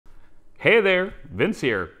Hey there, Vince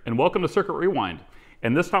here, and welcome to Circuit Rewind.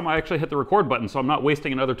 And this time I actually hit the record button, so I'm not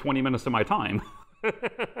wasting another 20 minutes of my time.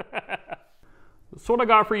 So what I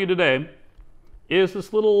got for you today is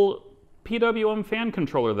this little PWM fan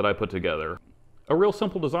controller that I put together. A real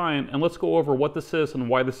simple design, and let's go over what this is and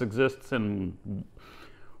why this exists and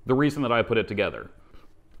the reason that I put it together.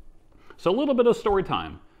 So a little bit of story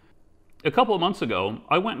time. A couple of months ago,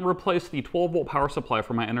 I went and replaced the 12-volt power supply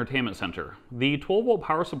for my entertainment center. The 12-volt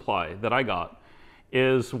power supply that I got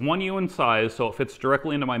is 1U in size, so it fits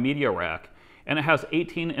directly into my media rack, and it has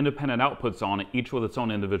 18 independent outputs on it, each with its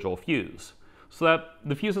own individual fuse. So that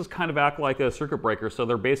the fuses kind of act like a circuit breaker, so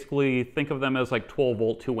they're basically, think of them as like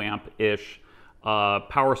 12-volt, 2-amp-ish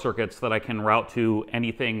power circuits that I can route to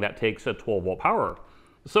anything that takes a 12-volt power.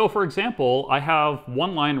 So for example, I have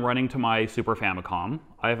one line running to my Super Famicom,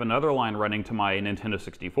 I have another line running to my Nintendo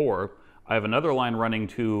 64, I have another line running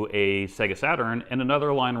to a Sega Saturn, and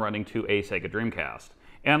another line running to a Sega Dreamcast.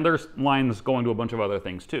 And there's lines going to a bunch of other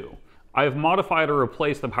things too. I've modified or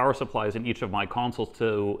replaced the power supplies in each of my consoles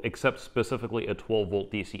to accept specifically a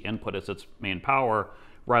 12-volt DC input as its main power,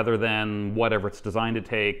 rather than whatever it's designed to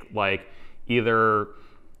take, like either,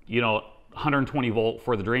 120 volt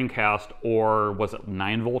for the Dreamcast, or was it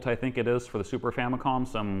 9 volt I think it is for the Super Famicom,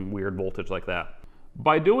 some weird voltage like that.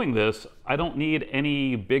 By doing this, I don't need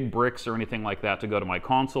any big bricks or anything like that to go to my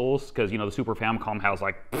consoles, because the Super Famicom has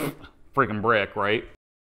like freaking brick, right?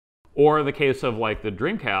 Or the case of like the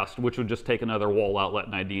Dreamcast, which would just take another wall outlet,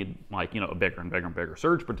 and I need like a bigger and bigger and bigger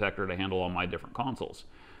surge protector to handle all my different consoles.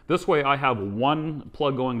 This way I have one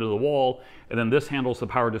plug going to the wall, and then this handles the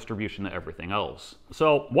power distribution to everything else.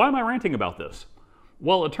 So why am I ranting about this?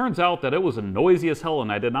 Well, it turns out that it was noisy as hell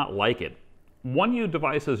and I did not like it. 1U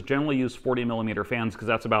devices generally use 40mm fans because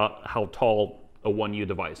that's about how tall a 1U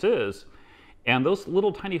device is. And those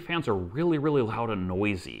little tiny fans are really, really loud and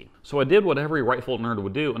noisy. So I did what every rightful nerd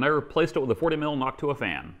would do, and I replaced it with a 40mm Noctua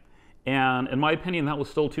fan. And in my opinion, that was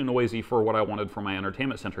still too noisy for what I wanted for my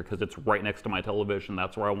entertainment center, because it's right next to my television.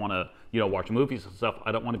 That's where I want to, watch movies and stuff.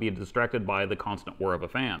 I don't want to be distracted by the constant whir of a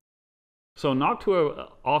fan. So Noctua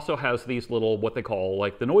also has these little, what they call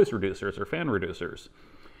like the noise reducers or fan reducers.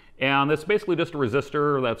 And it's basically just a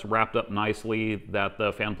resistor that's wrapped up nicely that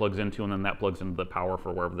the fan plugs into, and then that plugs into the power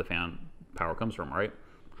for wherever the fan power comes from, right?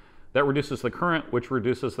 That reduces the current, which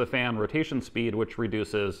reduces the fan rotation speed, which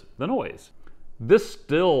reduces the noise. This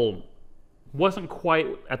still wasn't quite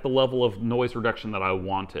at the level of noise reduction that I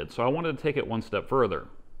wanted, so I wanted to take it one step further.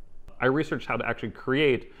 I researched how to actually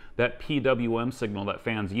create that PWM signal that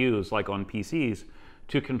fans use, like on PCs,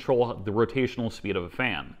 to control the rotational speed of a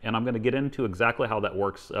fan. And I'm going to get into exactly how that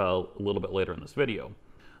works a little bit later in this video.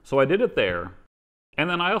 So I did it there, and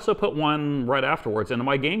then I also put one right afterwards into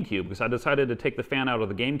my GameCube, because I decided to take the fan out of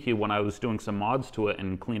the GameCube when I was doing some mods to it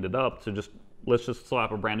and cleaned it up to let's just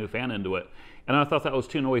slap a brand new fan into it. And I thought that was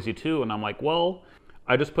too noisy too, and I'm like, well,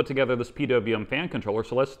 I just put together this PWM fan controller,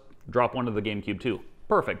 so let's drop one to the GameCube too.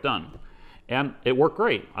 Perfect, done. And it worked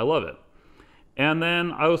great, I love it. And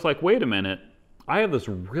then I was like, wait a minute, I have this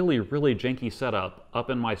really, really janky setup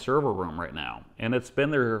up in my server room right now, and it's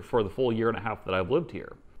been there for the full year and a half that I've lived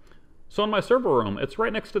here. So in my server room, it's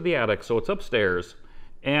right next to the attic, so it's upstairs,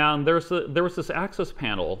 and there was this access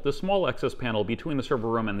panel, this small access panel between the server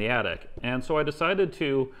room and the attic. And so I decided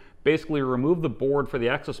to basically remove the board for the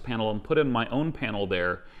access panel and put in my own panel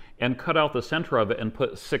there and cut out the center of it and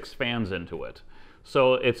put 6 fans into it.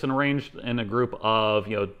 So it's arranged in a group of,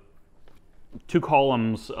 2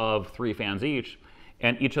 columns of 3 fans each,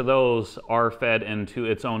 and each of those are fed into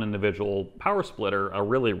its own individual power splitter, a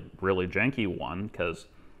really, really janky one, because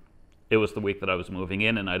it was the week that I was moving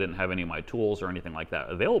in and I didn't have any of my tools or anything like that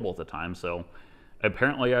available at the time. So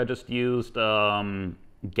apparently I just used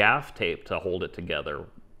gaff tape to hold it together.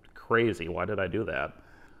 Crazy, why did I do that?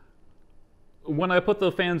 When I put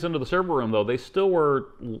the fans into the server room though, they still were,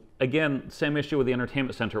 again, same issue with the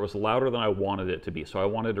entertainment center. It was louder than I wanted it to be. So I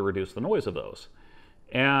wanted to reduce the noise of those.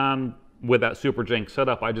 And with that super jank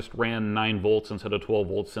setup, I just ran 9 volts instead of 12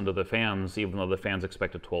 volts into the fans, even though the fans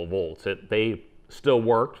expected 12 volts. They still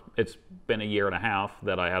worked. It's been a year and a half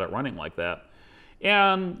that I had it running like that.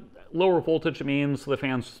 And lower voltage means the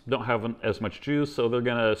fans don't have as much juice, so they're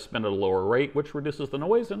going to spin at a lower rate, which reduces the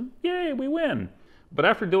noise, and yay, we win. But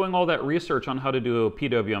after doing all that research on how to do a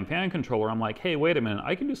PWM fan controller, I'm like, hey, wait a minute,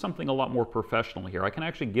 I can do something a lot more professional here. I can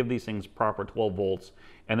actually give these things proper 12 volts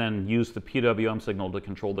and then use the PWM signal to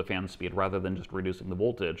control the fan speed rather than just reducing the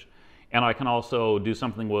voltage. And I can also do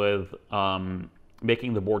something with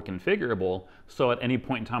making the board configurable, so at any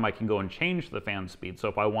point in time I can go and change the fan speed. So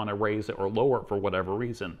if I want to raise it or lower it for whatever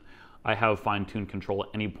reason, I have fine-tuned control at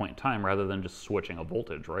any point in time rather than just switching a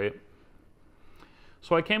voltage, right?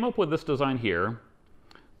 So I came up with this design here.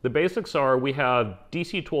 The basics are we have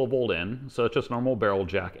DC 12 volt in, so it's just normal barrel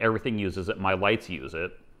jack. Everything uses it. My lights use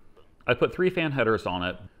it. I put 3 fan headers on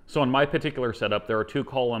it. So in my particular setup, there are 2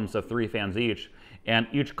 columns of 3 fans each, and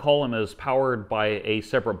each column is powered by a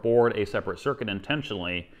separate board, a separate circuit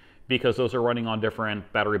intentionally, because those are running on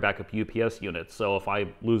different battery backup UPS units. So if I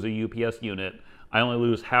lose a UPS unit, I only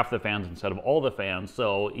lose half the fans instead of all the fans.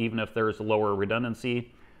 So even if there's lower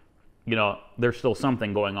redundancy, you know, there's still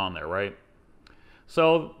something going on there, right?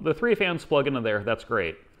 So the 3 fans plug into there, that's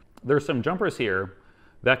great. There's some jumpers here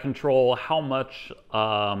that control how much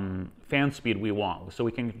fan speed we want. So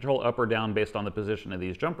we can control up or down based on the position of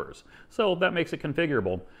these jumpers. So that makes it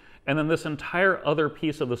configurable. And then this entire other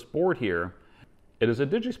piece of this board here, it is a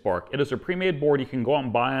DigiSpark. It is a pre-made board. You can go out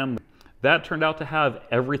and buy them. That turned out to have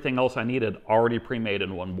everything else I needed already pre-made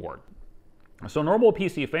in one board. So normal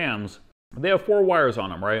PC fans, they have 4 wires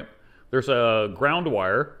on them, right? There's a ground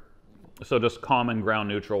wire, so just common, ground,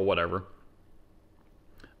 neutral, whatever.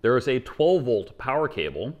 There is a 12 volt power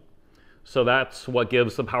cable, so that's what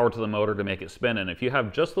gives the power to the motor to make it spin. And if you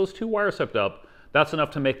have just those 2 wires hooked up, that's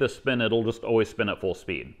enough to make this spin. It'll just always spin at full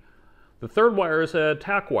speed. The third wire is a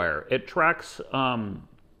tack wire. It tracks the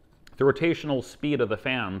rotational speed of the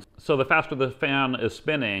fans. So the faster the fan is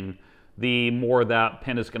spinning, the more that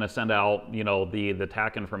pin is going to send out, you know, the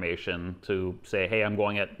tack information to say, hey, I'm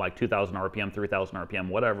going at like 2,000 RPM, 3,000 RPM,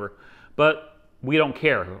 whatever. But we don't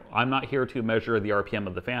care. I'm not here to measure the RPM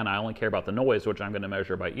of the fan. I only care about the noise, which I'm going to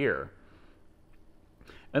measure by ear.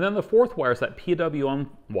 And then the fourth wire is that PWM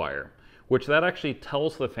wire, which that actually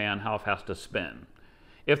tells the fan how fast to spin.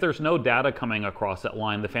 If there's no data coming across that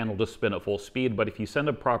line, the fan will just spin at full speed. But if you send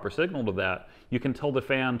a proper signal to that, you can tell the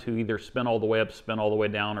fan to either spin all the way up, spin all the way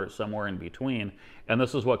down, or somewhere in between. And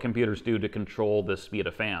this is what computers do to control the speed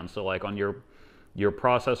of fans. So like on your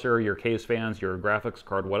processor, your case fans, your graphics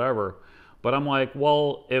card, whatever. But I'm like,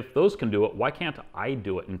 well, if those can do it, why can't I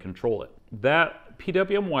do it and control it? That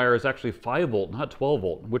PWM wire is actually 5 volt, not 12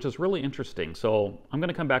 volt, which is really interesting. So I'm going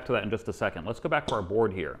to come back to that in just a second. Let's go back to our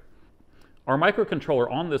board here. Our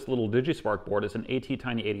microcontroller on this little DigiSpark board is an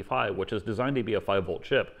AT-Tiny85, which is designed to be a 5 volt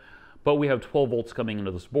chip, but we have 12 volts coming into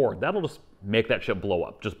this board. That'll just make that chip blow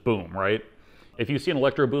up, just boom, right? If you see an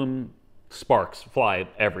electro boom, sparks fly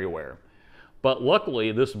everywhere. But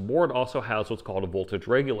luckily, this board also has what's called a voltage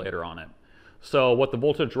regulator on it. So what the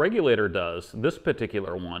voltage regulator does, this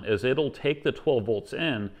particular one, is it'll take the 12 volts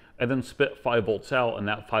in and then spit 5 volts out, and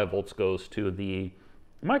that 5 volts goes to the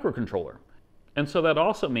microcontroller. And so that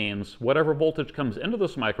also means whatever voltage comes into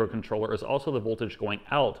this microcontroller is also the voltage going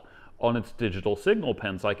out on its digital signal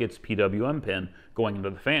pins, like its PWM pin going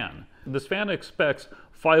into the fan. This fan expects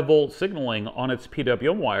 5 volt signaling on its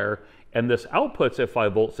PWM wire, and this outputs a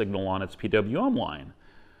 5 volt signal on its PWM line.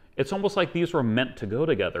 It's almost like these were meant to go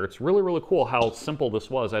together. It's really, really cool how simple this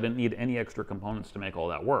was. I didn't need any extra components to make all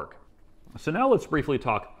that work. So now let's briefly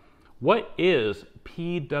talk, what is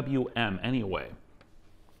PWM anyway?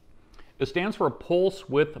 It stands for pulse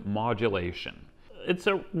width modulation. It's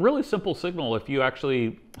a really simple signal if you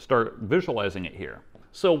actually start visualizing it here.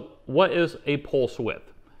 So what is a pulse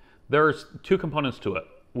width? There's 2 components to it.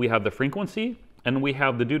 We have the frequency and we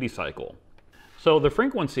have the duty cycle. So the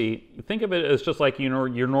frequency, think of it as just like, you know,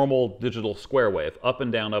 your normal digital square wave, up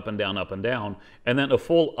and down, up and down, up and down, and then a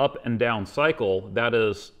full up and down cycle, that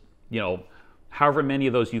is, you know, however many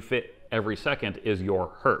of those you fit every second is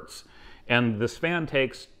your hertz. And this fan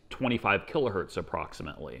takes 25 kilohertz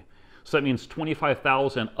approximately. So that means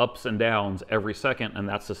 25,000 ups and downs every second, and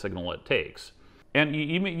that's the signal it takes. And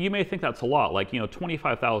you may think that's a lot, like, you know,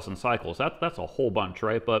 25,000 cycles, that's a whole bunch,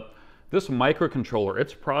 right? But this microcontroller,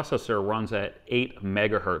 its processor runs at 8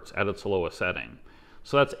 megahertz at its lowest setting.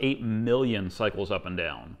 So that's 8 million cycles up and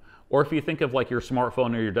down. Or if you think of like your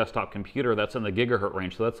smartphone or your desktop computer, that's in the gigahertz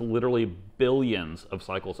range. So that's literally billions of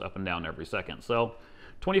cycles up and down every second. So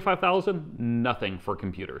 25,000, nothing for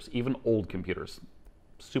computers, even old computers.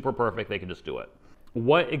 Super perfect, they can just do it.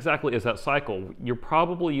 What exactly is that cycle? You're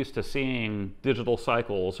probably used to seeing digital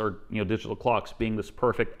cycles or, you know, digital clocks being this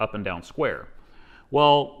perfect up and down square.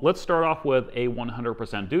 Well, let's start off with a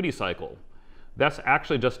 100% duty cycle. That's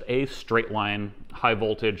actually just a straight line, high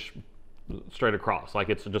voltage, straight across, like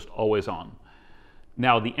it's just always on.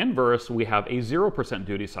 Now the inverse, we have a 0%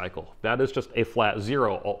 duty cycle. That is just a flat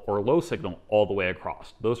 0 or low signal all the way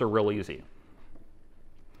across. Those are real easy.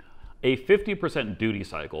 A 50% duty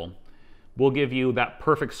cycle will give you that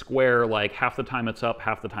perfect square, like half the time it's up,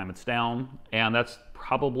 half the time it's down, and that's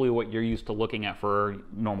probably what you're used to looking at for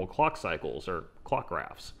normal clock cycles or clock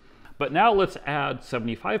graphs. But now let's add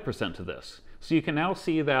 75% to this. So you can now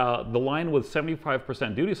see that the line with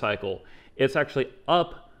 75% duty cycle, it's actually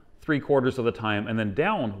up 3/4 of the time and then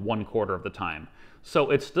down 1/4 of the time.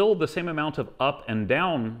 So it's still the same amount of up and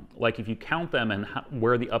down, like if you count them and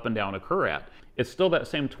where the up and down occur at, it's still that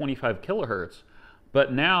same 25 kilohertz.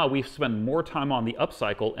 But now we spend more time on the up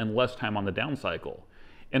cycle and less time on the down cycle.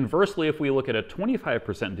 Inversely, if we look at a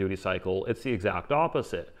 25% duty cycle, it's the exact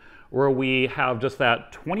opposite, where we have just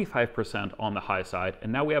that 25% on the high side, and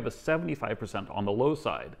now we have a 75% on the low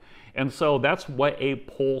side. And so that's what a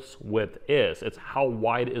pulse width is. It's how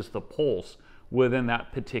wide is the pulse within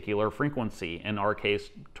that particular frequency, in our case,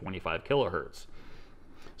 25 kilohertz.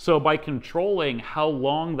 So by controlling how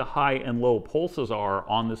long the high and low pulses are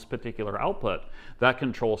on this particular output, that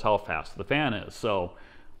controls how fast the fan is. So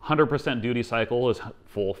 100% duty cycle is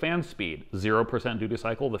full fan speed. 0% duty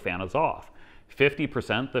cycle, the fan is off.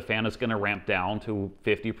 50%, the fan is going to ramp down to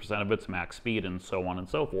 50% of its max speed, and so on and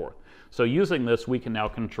so forth. So using this, we can now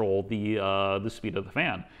control the speed of the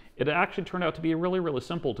fan. It actually turned out to be really, really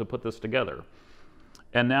simple to put this together.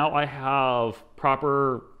 And now I have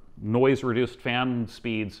proper noise-reduced fan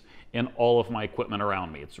speeds in all of my equipment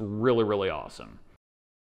around me. It's really, really awesome.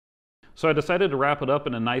 So I decided to wrap it up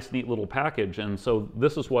in a nice, neat little package, and so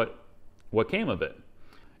this is what came of it.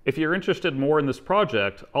 If you're interested more in this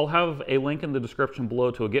project, I'll have a link in the description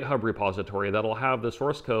below to a GitHub repository that'll have the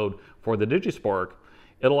source code for the DigiSpark.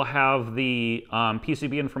 It'll have the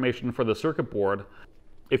PCB information for the circuit board.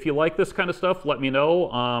 If you like this kind of stuff, let me know.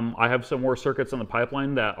 I have some more circuits in the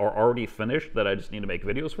pipeline that are already finished that I just need to make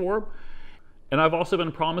videos for. And I've also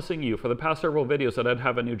been promising you for the past several videos that I'd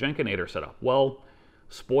have a new Jenkinator set up. Well,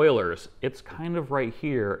 spoilers, it's kind of right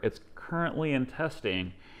here. It's currently in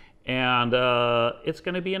testing, and it's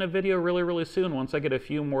going to be in a video really, really soon once I get a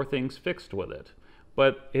few more things fixed with it.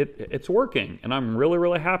 But it's working, and I'm really,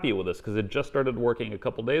 really happy with this because it just started working a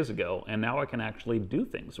couple days ago, and now I can actually do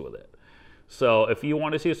things with it. So if you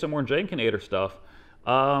want to see some more Jenkinator stuff,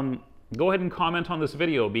 go ahead and comment on this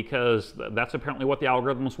video, because that's apparently what the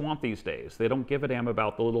algorithms want these days. They don't give a damn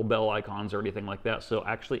about the little bell icons or anything like that. So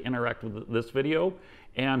actually interact with this video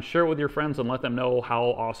and share it with your friends and let them know how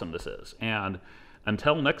awesome this is. And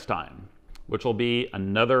until next time, which will be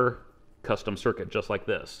another custom circuit just like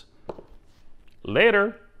this.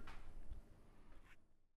 Later.